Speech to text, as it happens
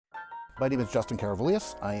My name is Justin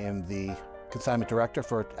Caravullius. I am the consignment director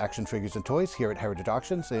for action figures and toys here at Heritage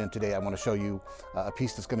Auctions, and today I want to show you a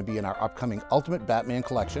piece that's going to be in our upcoming Ultimate Batman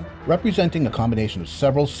collection. Representing a combination of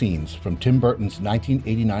several scenes from Tim Burton's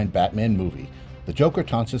 1989 Batman movie, the Joker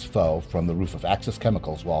taunts his foe from the roof of Axis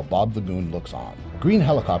Chemicals while Bob the Goon looks on. A green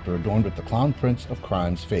helicopter adorned with the clown prince of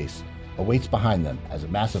crime's face awaits behind them as a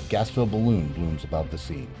massive gas-filled balloon looms above the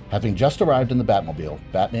scene. Having just arrived in the Batmobile,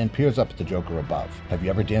 Batman peers up at the Joker above. Have you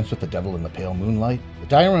ever danced with the devil in the pale moonlight? The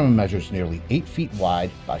diorama measures nearly 8 feet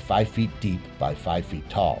wide by 5 feet deep by 5 feet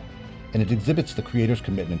tall, and it exhibits the creator's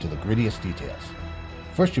commitment to the grittiest details.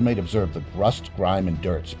 First, you might observe the rust, grime, and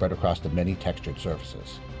dirt spread across the many textured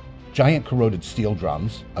surfaces. Giant corroded steel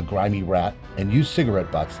drums, a grimy rat, and used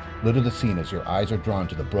cigarette butts litter the scene as your eyes are drawn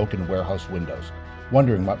to the broken warehouse windows,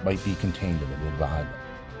 wondering what might be contained in the room behind them.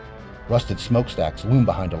 Rusted smokestacks loom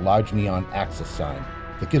behind a large neon Axis sign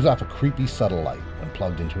that gives off a creepy subtle light when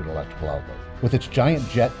plugged into an electrical outlet. With its giant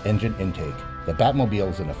jet engine intake, the Batmobile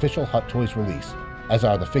is an official Hot Toys release, as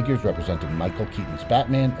are the figures representing Michael Keaton's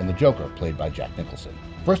Batman and the Joker, played by Jack Nicholson.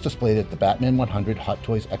 First displayed at the Batman 100 Hot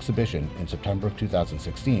Toys exhibition in September of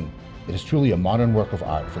 2016, it is truly a modern work of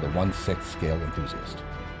art for the 1/6 scale enthusiast.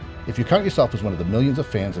 If you count yourself as one of the millions of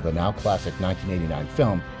fans of the now classic 1989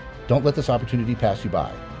 film, don't let this opportunity pass you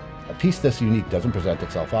by. A piece this unique doesn't present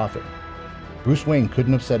itself often. Bruce Wayne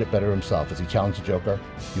couldn't have said it better himself as he challenged the Joker.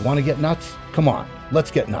 You want to get nuts? Come on,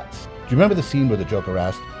 let's get nuts. Do you remember the scene where the Joker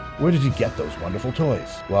asked, "Where did you get those wonderful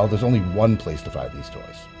toys?" Well, there's only one place to find these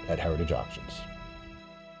toys, at Heritage Auctions.